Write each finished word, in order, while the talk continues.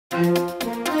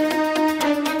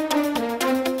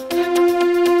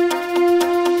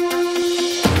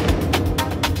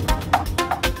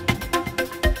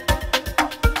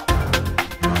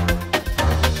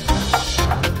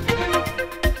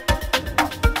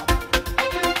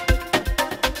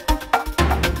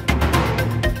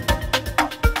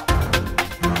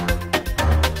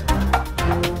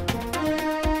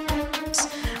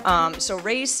So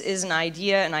race is an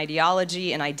idea, an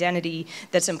ideology, an identity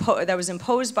that was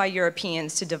imposed by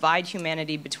Europeans to divide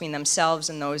humanity between themselves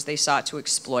and those they sought to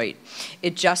exploit.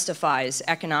 It justifies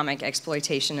economic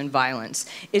exploitation and violence.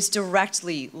 It's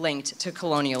directly linked to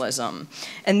colonialism.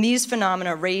 And these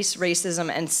phenomena, race, racism,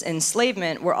 and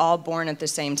enslavement, were all born at the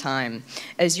same time.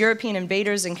 As European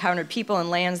invaders encountered people and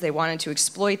lands they wanted to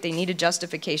exploit, they needed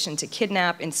justification to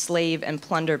kidnap, enslave, and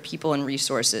plunder people and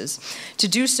resources. To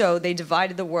do so, they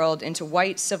divided the world into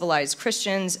white, civilized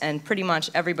Christians and pretty much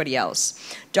everybody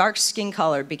else. Dark skin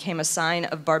color became a sign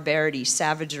of barbarity,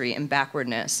 savagery, and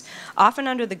backwardness. Often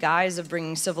under the guise of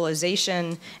bringing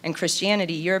civilization and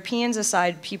Christianity, Europeans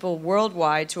assigned people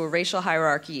worldwide to a racial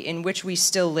hierarchy in which we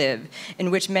still live,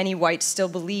 in which many whites still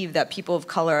believe that people of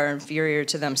color are inferior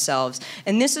to themselves.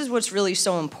 And this is what's really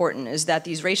so important, is that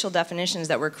these racial definitions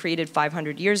that were created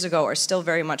 500 years ago are still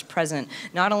very much present,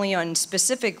 not only on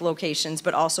specific locations,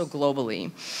 but also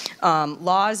globally.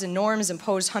 Laws and norms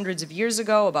imposed hundreds of years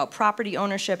ago about property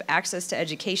ownership, access to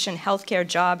education, healthcare,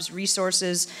 jobs,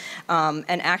 resources,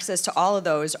 and access to all of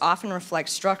those often reflect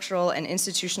structural and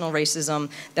institutional racism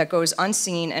that goes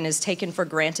unseen and is taken for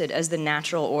granted as the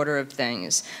natural order of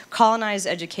things. Colonized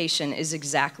education is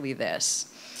exactly this.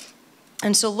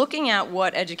 And so looking at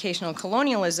what educational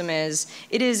colonialism is,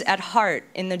 it is at heart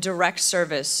in the direct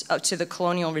service to the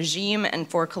colonial regime and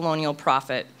for colonial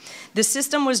profit. The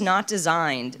system was not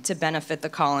designed to benefit the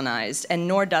colonized, and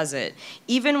nor does it,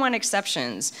 even when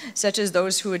exceptions, such as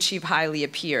those who achieve highly,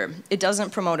 appear. It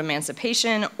doesn't promote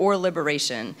emancipation or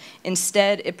liberation.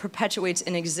 Instead, it perpetuates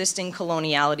an existing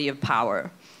coloniality of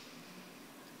power.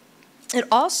 It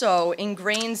also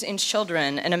ingrains in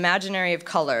children an imaginary of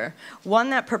color, one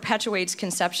that perpetuates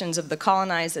conceptions of the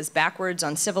colonized as backwards,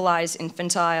 uncivilized,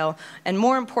 infantile, and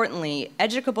more importantly,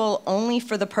 educable only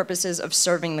for the purposes of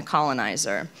serving the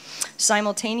colonizer.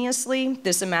 Simultaneously,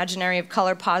 this imaginary of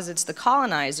color posits the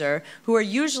colonizer, who are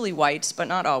usually whites, but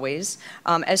not always,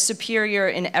 as superior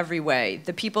in every way,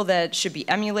 the people that should be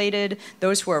emulated,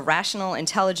 those who are rational,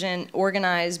 intelligent,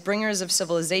 organized, bringers of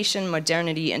civilization,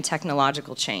 modernity, and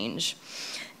technological change.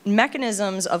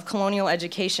 Mechanisms of colonial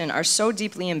education are so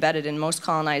deeply embedded in most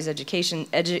colonized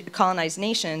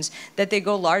nations that they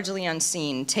go largely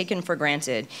unseen, taken for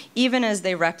granted, even as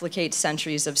they replicate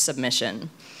centuries of submission.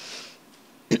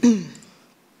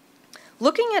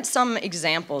 Looking at some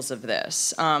examples of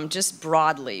this, just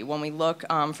broadly, when we look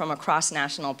from a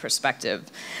cross-national perspective,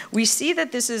 we see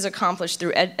that this is accomplished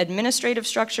through administrative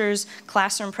structures,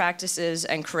 classroom practices,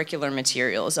 and curricular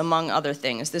materials, among other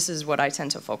things. This is what I tend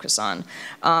to focus on.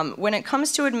 When it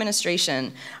comes to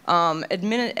administration,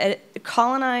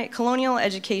 colonial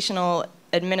educational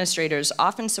administrators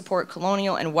often support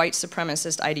colonial and white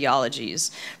supremacist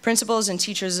ideologies. Principals and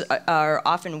teachers are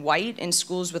often white in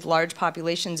schools with large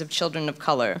populations of children of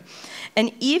color.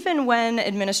 And even when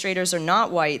administrators are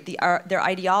not white, their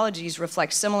ideologies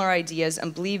reflect similar ideas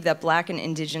and believe that black and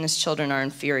indigenous children are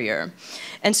inferior.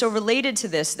 And so related to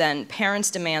this then,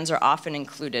 parents' demands are often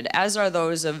included, as are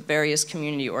those of various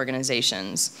community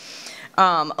organizations.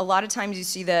 A lot of times you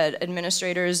see that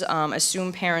administrators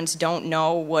assume parents don't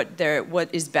know what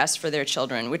is best for their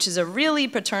children, which is a really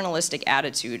paternalistic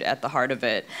attitude at the heart of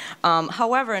it.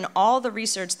 However, in all the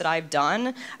research that I've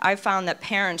done, I've found that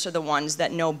parents are the ones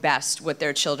that know best what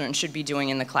their children should be doing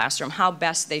in the classroom, how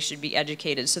best they should be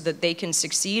educated so that they can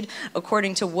succeed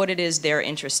according to what it is they're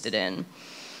interested in.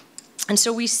 And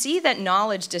so we see that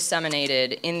knowledge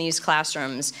disseminated in these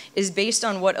classrooms is based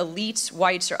on what elites,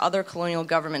 whites, or other colonial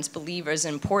governments believe is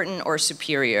important or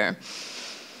superior.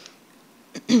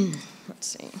 Let's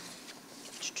see.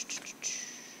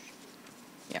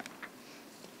 Yeah.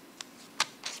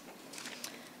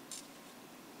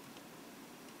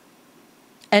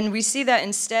 And we see that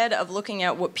instead of looking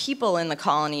at what people in the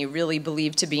colony really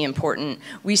believe to be important,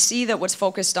 we see that what's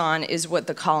focused on is what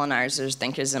the colonizers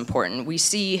think is important. We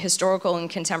see historical and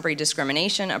contemporary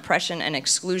discrimination, oppression, and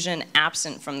exclusion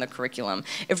absent from the curriculum.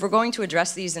 If we're going to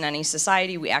address these in any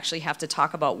society, we actually have to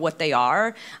talk about what they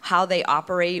are, how they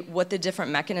operate, what the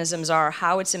different mechanisms are,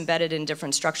 how it's embedded in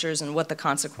different structures, and what the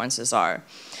consequences are.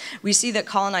 We see that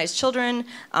colonized children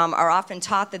are often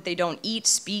taught that they don't eat,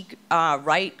 speak,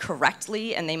 write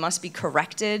correctly, and they must be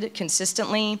corrected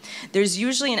consistently. There's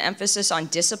usually an emphasis on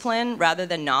discipline rather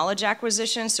than knowledge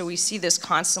acquisition, so we see this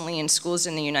constantly in schools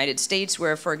in the United States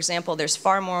where, for example, there's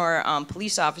far more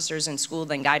police officers in school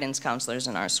than guidance counselors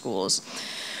in our schools.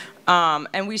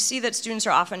 And we see that students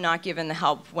are often not given the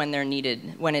help when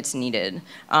it's needed.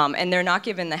 And they're not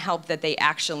given the help that they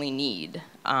actually need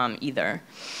either.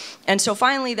 And so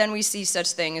finally, then we see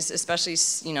such things, especially,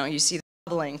 you see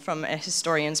from a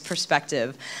historian's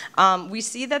perspective. We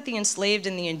see that the enslaved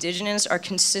and the indigenous are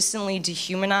consistently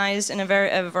dehumanized in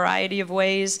a variety of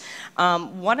ways.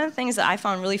 One of the things that I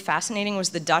found really fascinating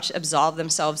was the Dutch absolved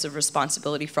themselves of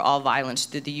responsibility for all violence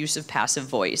through the use of passive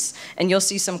voice. And you'll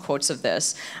see some quotes of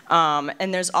this.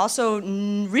 And there's also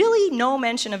really no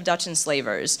mention of Dutch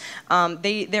enslavers.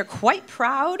 They're quite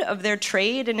proud of their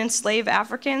trade and enslaved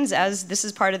Africans, as this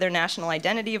is part of their national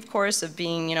identity, of course, of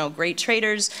being, great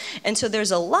traders. And so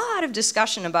there's a lot of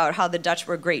discussion about how the Dutch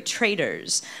were great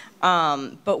traders.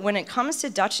 But when it comes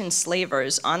to Dutch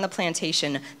enslavers on the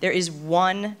plantation, there is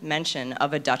one mention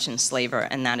of a Dutch enslaver,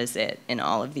 and that is it in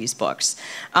all of these books.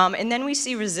 And then we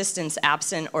see resistance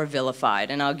absent or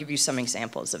vilified, and I'll give you some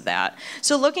examples of that.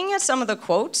 So looking at some of the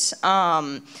quotes,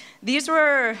 you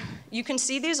can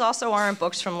see these also aren't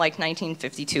books from like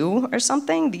 1952 or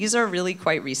something. These are really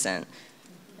quite recent.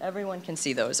 Everyone can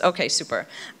see those. Okay, super.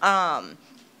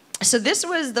 So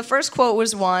the first quote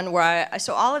was one where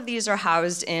so all of these are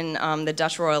housed in the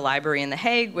Dutch Royal Library in The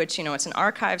Hague, which, it's an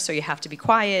archive, so you have to be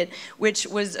quiet, which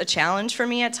was a challenge for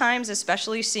me at times,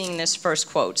 especially seeing this first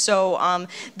quote. So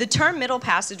the term middle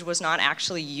passage was not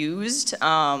actually used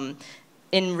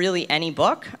in really any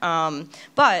book,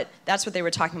 but that's what they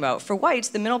were talking about. For whites,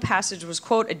 the middle passage was,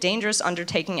 quote, a dangerous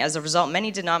undertaking. As a result,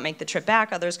 many did not make the trip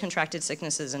back, others contracted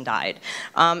sicknesses and died.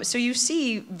 So you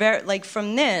see,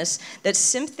 from this, that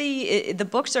sympathy, the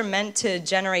books are meant to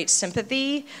generate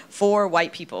sympathy for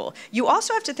white people. You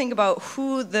also have to think about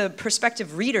who the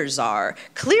prospective readers are.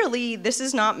 Clearly, this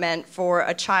is not meant for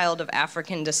a child of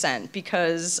African descent,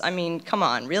 because, I mean, come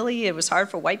on, really? It was hard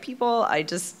for white people?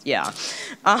 Yeah.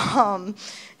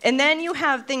 And then you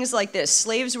have things like this.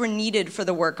 Slaves were needed for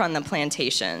the work on the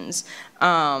plantations.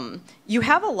 You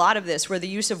have a lot of this where the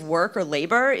use of work or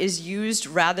labor is used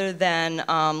rather than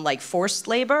like forced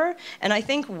labor. And I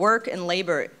think work and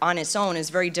labor on its own is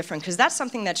very different, because that's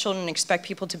something that children expect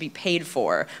people to be paid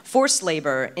for. Forced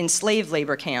labor in slave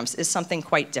labor camps is something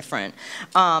quite different.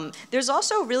 There's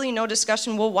also really no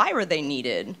discussion, well, why were they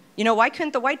needed? Why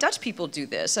couldn't the white Dutch people do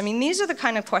this? I mean, these are the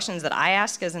kind of questions that I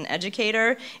ask as an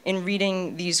educator in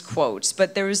reading these quotes,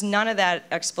 but there was none of that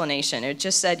explanation. It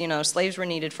just said, slaves were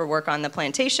needed for work on the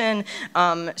plantation,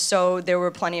 so there were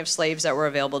plenty of slaves that were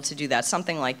available to do that,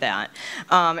 something like that.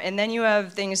 And then you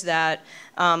have things that,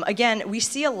 again, we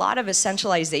see a lot of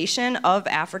essentialization of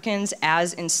Africans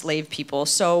as enslaved people.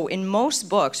 So in most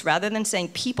books, rather than saying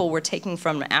people were taken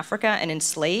from Africa and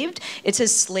enslaved, it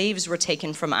says slaves were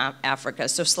taken from Africa.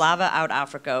 So Slava out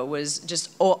Africa was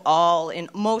just all in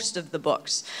most of the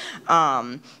books.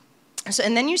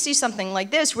 And then you see something like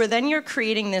this, where then you're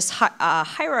creating this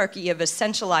hierarchy of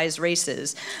essentialized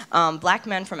races. Black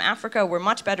men from Africa were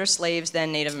much better slaves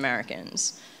than Native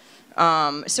Americans.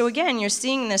 So again, you're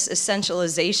seeing this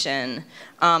essentialization.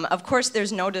 Of course,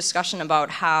 there's no discussion about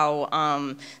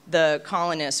how the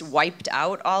colonists wiped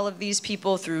out all of these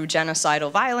people through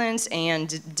genocidal violence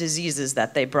and diseases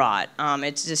that they brought.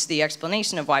 It's just the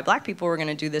explanation of why black people were going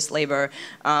to do this labor.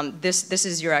 This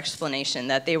is your explanation,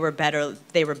 that they were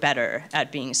better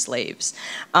at being slaves.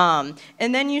 And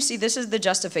then you see, this is the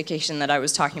justification that I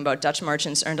was talking about. Dutch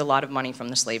merchants earned a lot of money from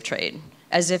the slave trade,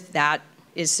 as if that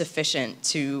is sufficient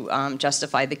to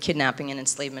justify the kidnapping and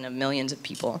enslavement of millions of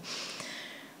people.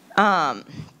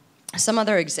 Some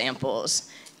other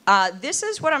examples. This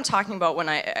is what I'm talking about when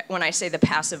I say the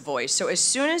passive voice. So as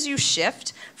soon as you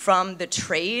shift from the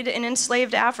trade in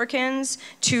enslaved Africans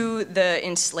to the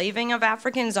enslaving of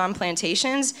Africans on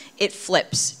plantations, it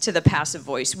flips to the passive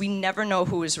voice. We never know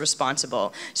who is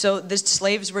responsible. So the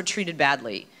slaves were treated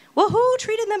badly. Well, who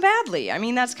treated them badly? I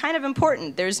mean, that's kind of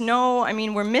important.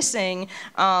 We're missing,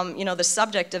 the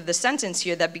subject of the sentence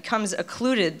here that becomes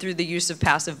occluded through the use of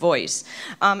passive voice.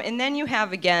 And then you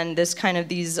have, again,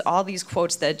 all these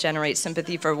quotes that generate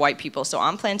sympathy for white people. So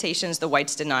on plantations, the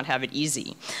whites did not have it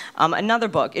easy. Another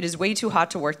book, it is way too hot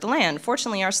to work the land.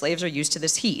 Fortunately, our slaves are used to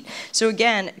this heat. So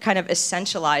again, kind of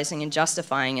essentializing and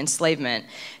justifying enslavement.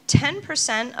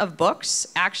 10% of books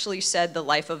actually said the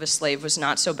life of a slave was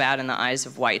not so bad in the eyes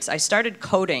of whites. I started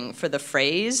coding for the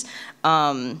phrase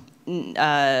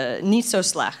niet zo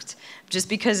slecht, just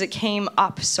because it came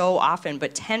up so often,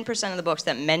 but 10% of the books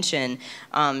that mention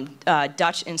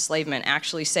Dutch enslavement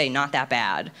actually say not that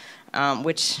bad.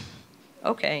 which,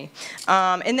 okay.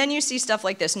 And then you see stuff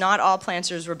like this. Not all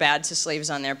planters were bad to slaves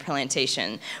on their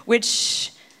plantation,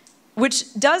 which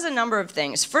does a number of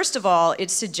things. First of all,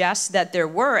 it suggests that there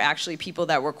were actually people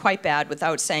that were quite bad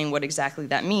without saying what exactly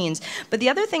that means. But the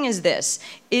other thing is this.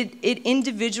 It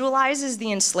individualizes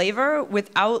the enslaver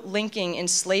without linking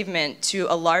enslavement to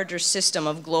a larger system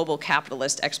of global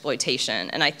capitalist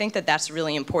exploitation. And I think that that's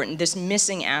really important, this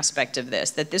missing aspect of this,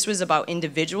 that this was about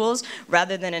individuals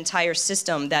rather than an entire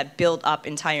system that built up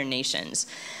entire nations.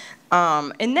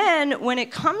 And then when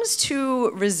it comes to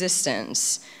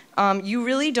resistance, you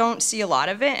really don't see a lot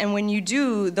of it, and when you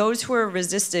do, those who are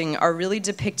resisting are really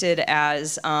depicted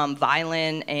as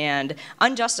violent and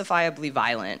unjustifiably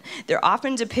violent. They're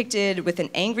often depicted with an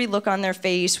angry look on their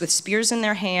face, with spears in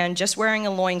their hand, just wearing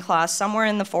a loincloth somewhere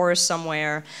in the forest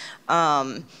somewhere.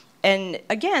 And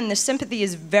again, the sympathy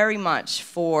is very much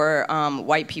for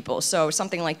white people. So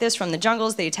something like this, from the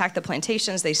jungles, they attack the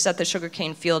plantations, they set the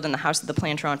sugarcane field and the house of the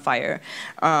planter on fire.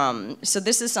 So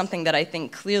this is something that I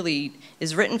think clearly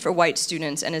is written for white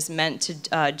students and is meant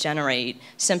to generate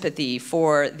sympathy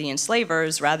for the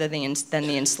enslavers rather than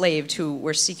the enslaved who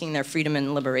were seeking their freedom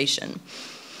and liberation.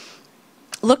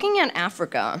 Looking at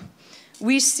Africa,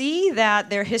 we see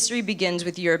that their history begins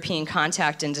with European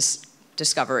contact and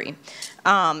discovery.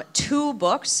 2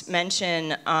 books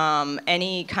mention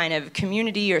any kind of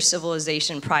community or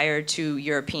civilization prior to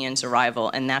Europeans' arrival,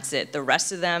 and that's it. The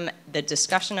rest of them, the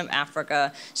discussion of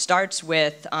Africa starts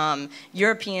with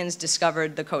Europeans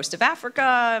discovered the coast of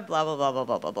Africa, blah, blah, blah, blah,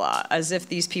 blah, blah, blah, as if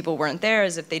these people weren't there,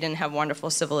 as if they didn't have wonderful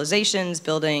civilizations,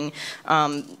 building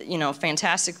you know,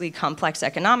 fantastically complex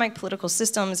economic, political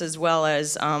systems, as well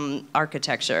as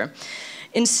architecture.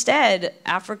 Instead,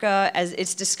 Africa, as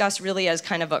it's discussed really as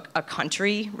kind of a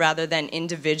country rather than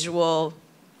individual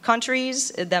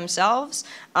countries themselves.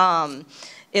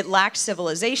 It lacks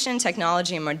civilization,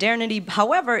 technology, and modernity.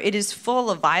 However, it is full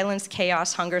of violence,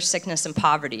 chaos, hunger, sickness, and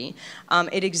poverty.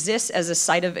 It exists as a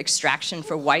site of extraction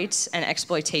for whites and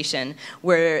exploitation,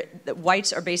 where the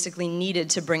whites are basically needed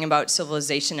to bring about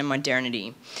civilization and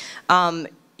modernity.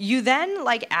 You then,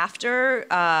 like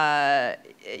after,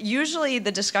 usually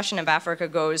the discussion of Africa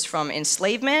goes from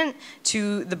enslavement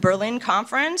to the Berlin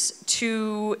Conference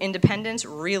to independence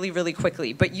really, really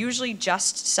quickly, but usually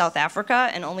just South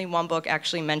Africa, and only 1 book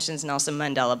actually mentions Nelson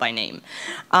Mandela by name.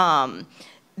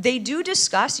 They do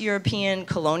discuss European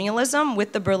colonialism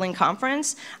with the Berlin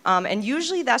Conference, and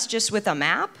usually that's just with a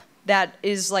map that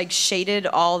is like shaded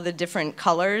all the different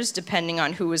colors depending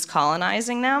on who is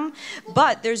colonizing them.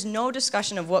 But there's no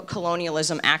discussion of what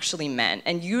colonialism actually meant.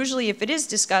 And usually if it is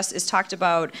discussed, it's talked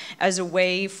about as a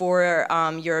way for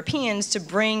Europeans to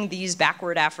bring these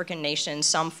backward African nations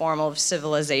some form of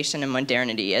civilization and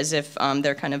modernity, as if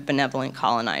they're kind of benevolent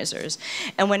colonizers.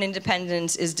 And when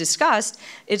independence is discussed,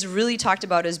 it's really talked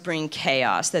about as bringing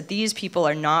chaos, that these people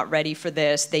are not ready for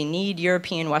this, they need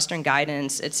European Western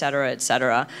guidance, et cetera, et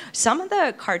cetera. Some of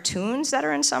the cartoons that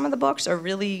are in some of the books are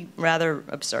really rather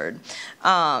absurd.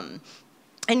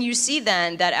 And you see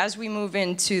then that as we move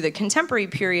into the contemporary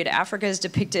period, Africa is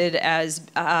depicted as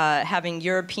having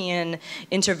European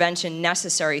intervention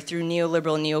necessary through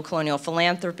neoliberal, neocolonial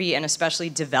philanthropy, and especially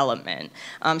development.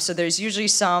 So there's usually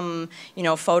some,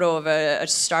 photo of a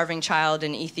starving child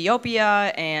in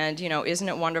Ethiopia, and, isn't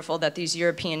it wonderful that these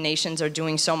European nations are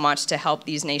doing so much to help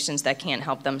these nations that can't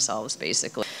help themselves,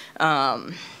 basically.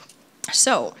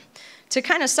 So, to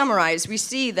kind of summarize, we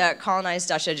see that colonized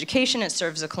Dutch education, it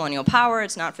serves a colonial power.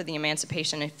 It's not for the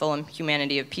emancipation and full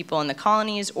humanity of people in the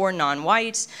colonies or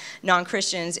non-whites,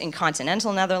 non-Christians in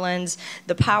continental Netherlands.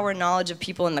 The power and knowledge of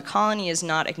people in the colony is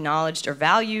not acknowledged or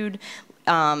valued.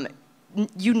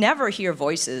 You never hear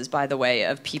voices, by the way,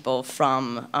 of people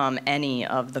from any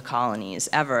of the colonies,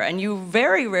 ever. And you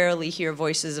very rarely hear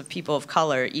voices of people of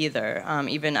color, either.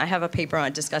 Even I have a paper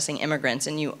on discussing immigrants,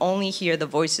 and you only hear the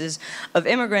voices of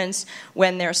immigrants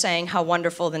when they're saying how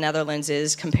wonderful the Netherlands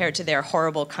is compared to their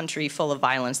horrible country full of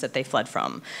violence that they fled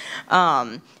from.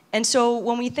 And so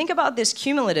when we think about this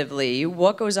cumulatively,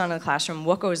 what goes on in the classroom,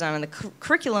 what goes on in the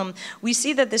curriculum, we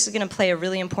see that this is going to play a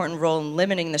really important role in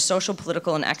limiting the social,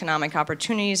 political, and economic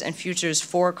opportunities and futures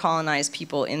for colonized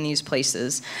people in these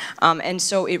places. And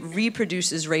so it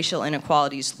reproduces racial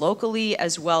inequalities locally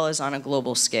as well as on a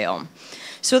global scale.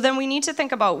 So then we need to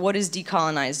think about what is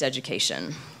decolonized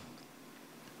education.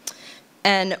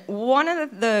 And one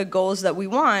of the goals that we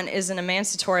want is an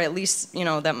emancipatory, at least, you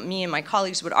know, that me and my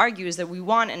colleagues would argue, is that we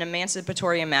want an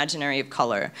emancipatory imaginary of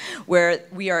color, where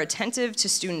we are attentive to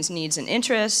students' needs and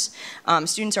interests,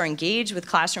 students are engaged with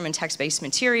classroom and text-based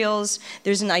materials,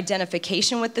 there's an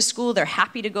identification with the school, they're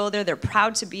happy to go there, they're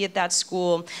proud to be at that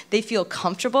school, they feel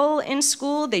comfortable in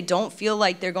school, they don't feel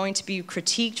like they're going to be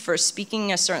critiqued for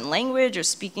speaking a certain language or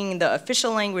speaking the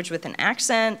official language with an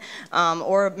accent,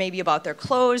 or maybe about their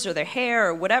clothes or their hair,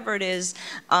 or whatever it is.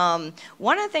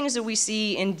 One of the things that we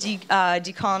see in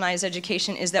decolonized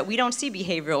education is that we don't see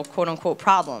behavioral quote-unquote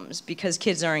problems because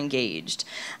kids are engaged.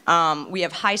 We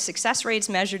have high success rates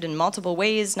measured in multiple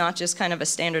ways, not just kind of a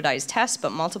standardized test,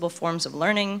 but multiple forms of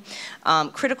learning.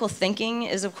 Critical thinking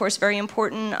is, of course, very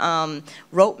important.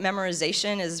 Rote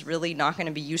memorization is really not going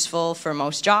to be useful for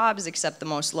most jobs except the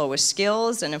most lowest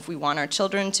skills, and if we want our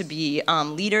children to be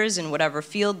leaders in whatever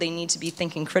field, they need to be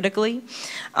thinking critically.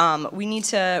 We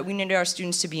need our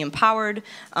students to be empowered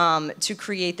to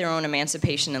create their own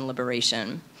emancipation and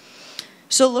liberation.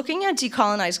 So looking at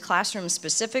decolonized classrooms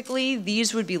specifically,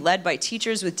 these would be led by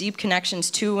teachers with deep connections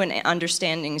to and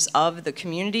understandings of the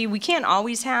community. We can't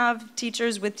always have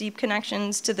teachers with deep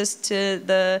connections to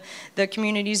the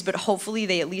communities, but hopefully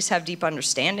they at least have deep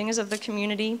understandings of the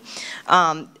community.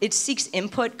 It seeks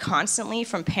input constantly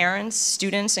from parents,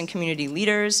 students, and community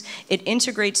leaders. It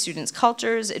integrates students'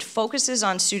 cultures. It focuses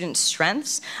on students'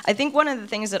 strengths. I think one of the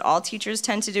things that all teachers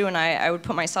tend to do, and I would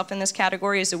put myself in this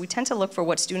category, is that we tend to look for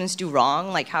what students do wrong,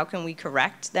 like how can we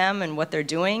correct them and what they're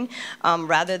doing,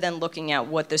 rather than looking at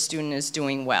what the student is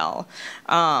doing well.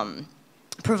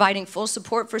 Providing full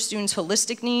support for students'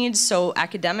 holistic needs, so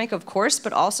academic, of course,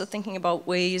 but also thinking about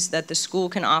ways that the school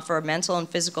can offer mental and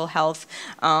physical health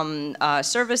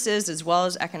services as well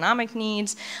as economic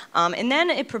needs. And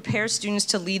then it prepares students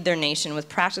to lead their nation with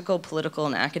practical, political,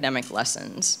 and academic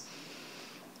lessons.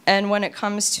 And when it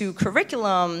comes to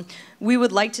curriculum, we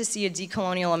would like to see a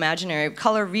decolonial imaginary of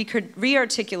color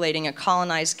re-articulating a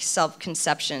colonized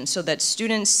self-conception so that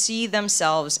students see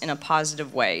themselves in a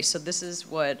positive way. So this is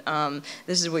what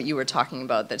you were talking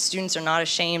about, that students are not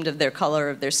ashamed of their color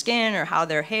of their skin or how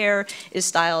their hair is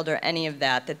styled or any of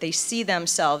that, that they see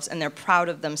themselves and they're proud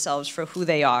of themselves for who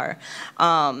they are.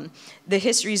 The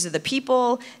histories of the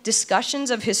people,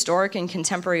 discussions of historic and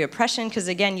contemporary oppression, because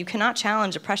again, you cannot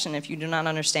challenge oppression if you do not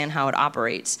understand how it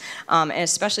operates, and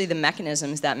especially the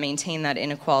mechanisms that maintain that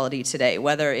inequality today.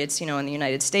 Whether it's, you know, in the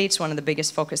United States, one of the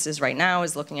biggest focuses right now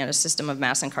is looking at a system of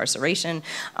mass incarceration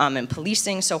and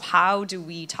policing. So how do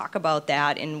we talk about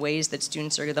that in ways that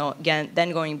students are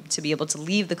then going to be able to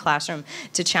leave the classroom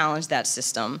to challenge that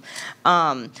system?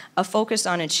 A focus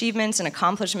on achievements and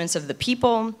accomplishments of the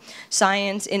people,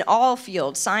 science in all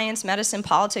fields, science, medicine,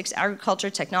 politics, agriculture,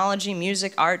 technology,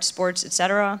 music, art, sports,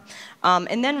 etc.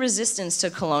 And then resistance to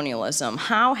colonialism.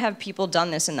 How have people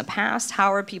done this in the past?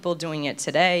 How are people doing it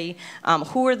today?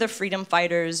 Who are the freedom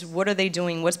fighters? What are they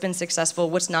doing? What's been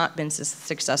successful? What's not been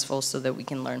successful, so that we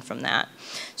can learn from that?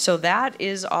 So that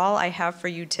is all I have for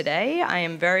you today. I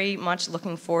am very much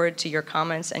looking forward to your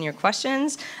comments and your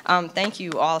questions. Thank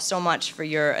you all so much for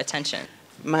your attention.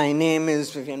 My name is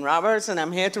Vivian Roberts, and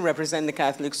I'm here to represent the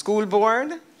Catholic School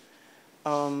Board.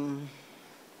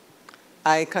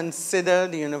 I consider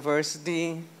the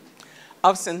University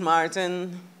of St.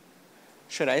 Martin,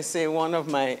 should I say, one of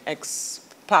my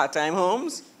ex-part-time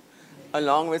homes,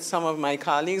 along with some of my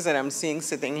colleagues that I'm seeing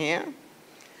sitting here.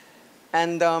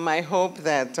 And I hope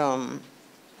that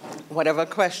whatever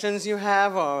questions you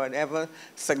have or whatever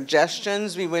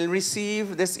suggestions we will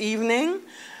receive this evening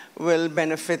will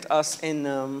benefit us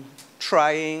in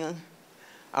trying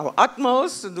our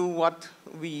utmost to do what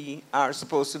we are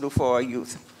supposed to do for our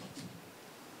youth.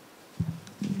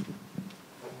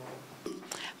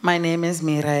 My name is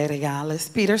Mireille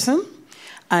Regales Peterson.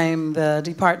 I'm the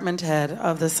department head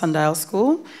of the Sundial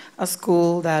School, a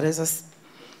school that is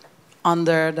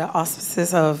under the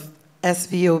auspices of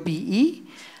SVOBE,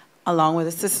 along with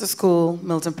a sister school,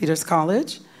 Milton Peters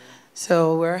College.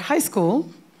 So we're high school.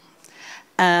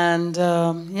 And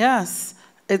yes,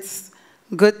 it's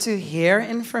good to hear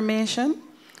information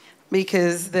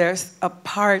because there's a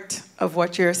part of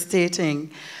what you're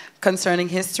stating concerning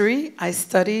history. I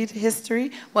studied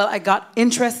history. Well, I got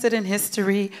interested in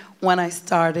history when I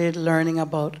started learning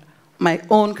about my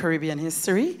own Caribbean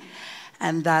history,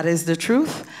 and that is the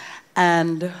truth.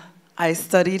 And I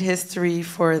studied history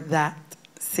for that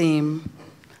same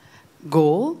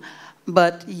goal.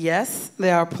 But yes,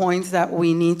 there are points that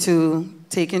we need to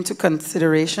take into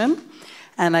consideration.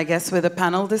 And I guess with a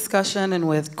panel discussion and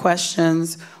with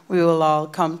questions, we will all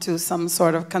come to some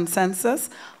sort of consensus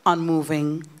on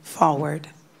moving forward.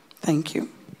 Thank you.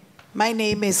 My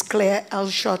name is Claire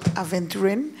Elshot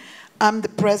Aventurin. I'm the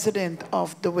president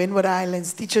of the Windward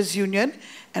Islands Teachers Union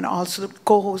and also the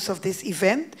co-host of this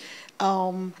event.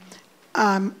 I'm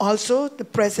also the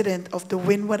president of the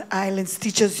Windward Islands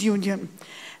Teachers Union.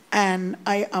 And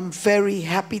I am very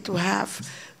happy to have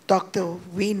Dr.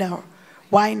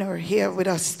 Weiner here with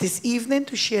us this evening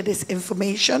to share this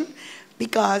information,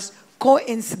 because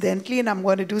coincidentally, and I'm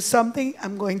going to do something,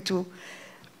 I'm going to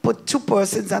put two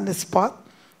persons on the spot.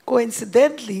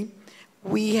 Coincidentally,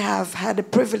 we have had the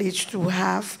privilege to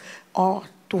have or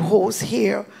to host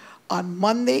here on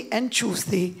Monday and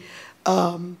Tuesday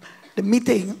the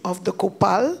meeting of the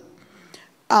COPAL,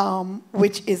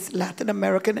 which is Latin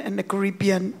American and the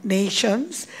Caribbean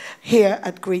nations here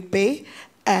at Great Bay.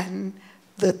 And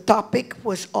the topic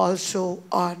was also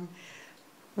on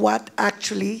what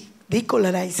actually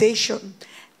decolonization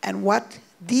and what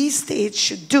these states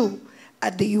should do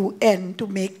at the UN to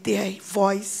make their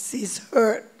voices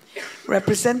heard.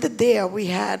 Represented there, we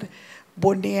had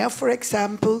Bonaire, for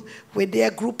example, with their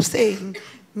group saying,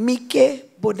 Mike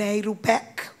Bonairu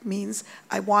back, means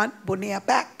I want Bonaire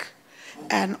back.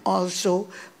 And also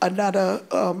another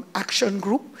action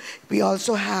group. We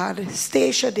also had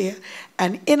Stacia there.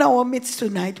 And in our midst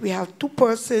tonight, we have two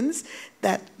persons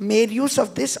that made use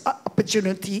of this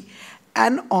opportunity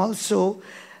and also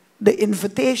the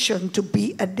invitation to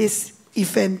be at this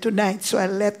event tonight. So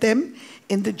I'll let them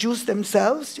introduce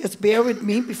themselves. Just bear with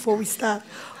me before we start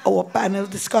our panel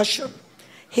discussion.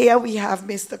 Here we have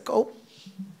Mr. Cope.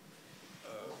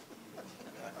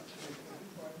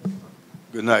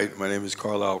 Good night. My name is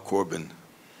Carlisle Corbin.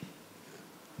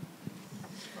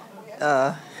 Where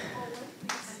are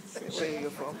you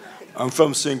from? I'm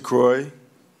from St. Croix.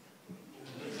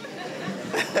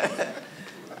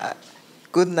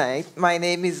 Good night. My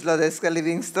name is Lodeska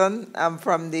Livingston. I'm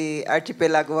from the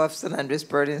archipelago of San Andres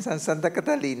Province and Santa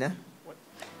Catalina.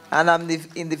 And I'm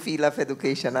in the field of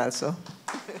education also.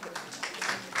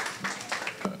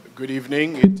 Good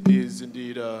evening. It is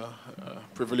indeed a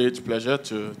privilege, pleasure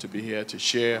to be here to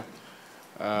share.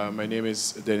 My name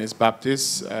is Dennis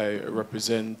Baptist. I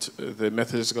represent the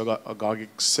Methodist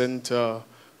Agogic Center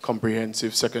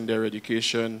Comprehensive Secondary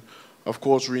Education, of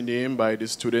course renamed by the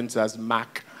students as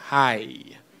MAC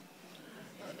High.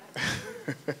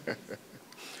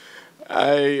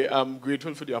 I am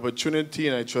grateful for the opportunity,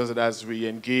 and I trust that as we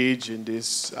engage in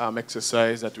this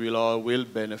exercise that we'll all will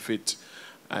benefit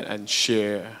and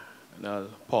share. And I'll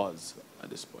pause at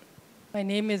this point. My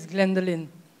name is Glendolyn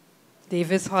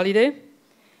Davis Holiday.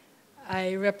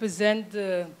 I represent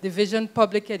the Division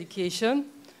Public Education,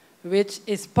 which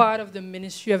is part of the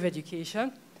Ministry of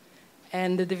Education.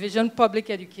 And the Division Public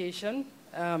Education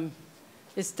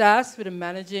is tasked with the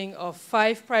managing of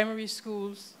 5 primary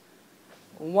schools,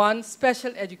 1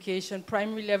 special education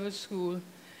primary level school,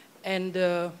 and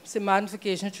the Simon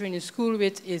Vocational Training School,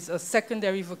 which is a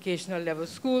secondary vocational level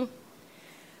school.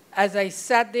 As I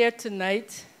sat there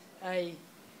tonight, I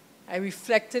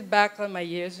reflected back on my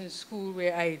years in school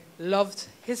where I loved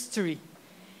history.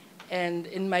 And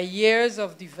in my years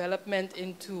of development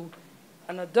into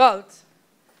an adult,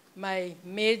 my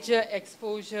major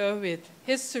exposure with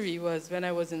history was when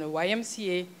I was in the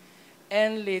YMCA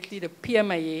and lately the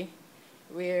PMIA,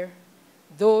 where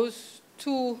those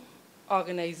 2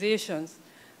 organizations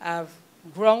have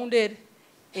grounded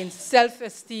in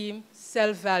self-esteem,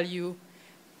 self-value,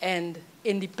 and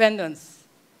independence.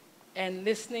 And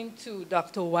listening to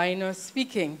Dr. Weiner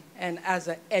speaking, and as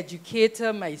an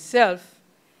educator myself,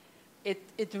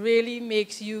 it really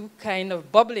makes you kind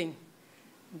of bubbling,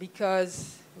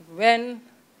 because when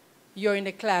you're in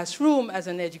the classroom as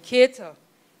an educator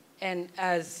and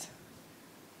as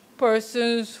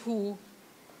persons who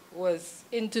was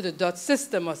into the Dutch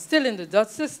system or still in the Dutch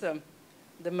system,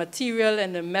 the material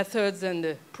and the methods and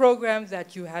the programs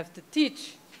that you have to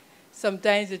teach,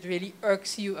 sometimes it really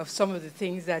irks you of some of the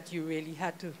things that you really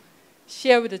had to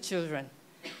share with the children.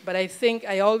 But I think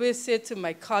I always say to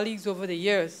my colleagues over the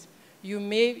years, you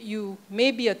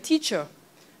may be a teacher,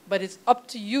 but it's up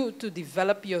to you to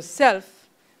develop yourself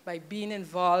by being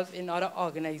involved in other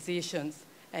organizations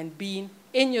and being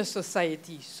in your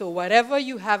society. So whatever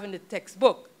you have in the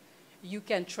textbook, you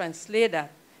can translate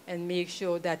that and make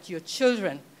sure that your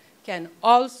children can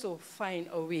also find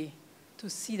a way to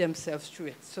see themselves through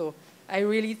it. So I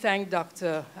really thank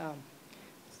Dr.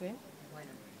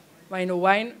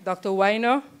 Dr.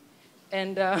 Weiner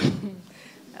and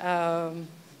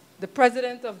the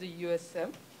president of the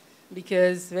USM,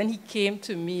 because when he came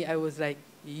to me, I was like,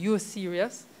 you're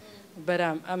serious? But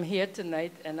I'm here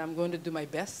tonight, and I'm going to do my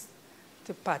best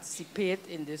to participate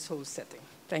in this whole setting.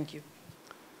 Thank you.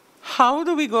 How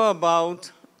do we go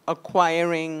about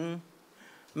acquiring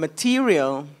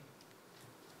material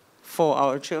for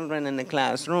our children in the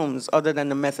classrooms, other than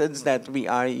the methods that we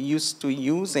are used to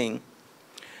using.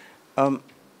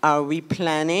 Are we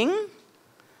planning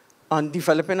on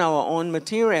developing our own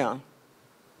material?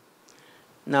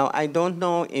 Now, I don't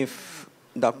know if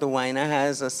Dr. Weiner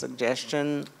has a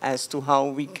suggestion as to how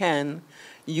we can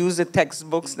use the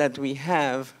textbooks that we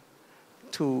have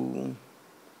to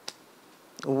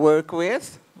work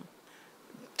with,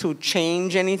 to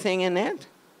change anything in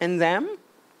them.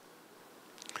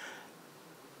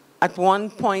 At one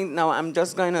point, now I'm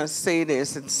just going to say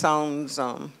this, it sounds,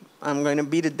 I'm going to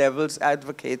be the devil's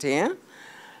advocate here.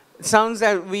 It sounds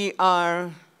that we are,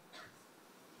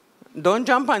 don't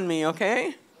jump on me,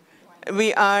 okay?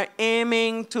 We are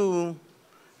aiming to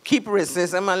keep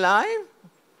racism alive.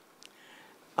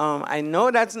 I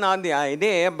know that's not the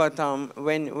idea, but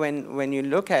when you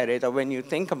look at it or when you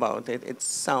think about it, it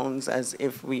sounds as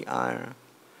if we are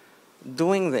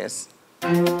doing this.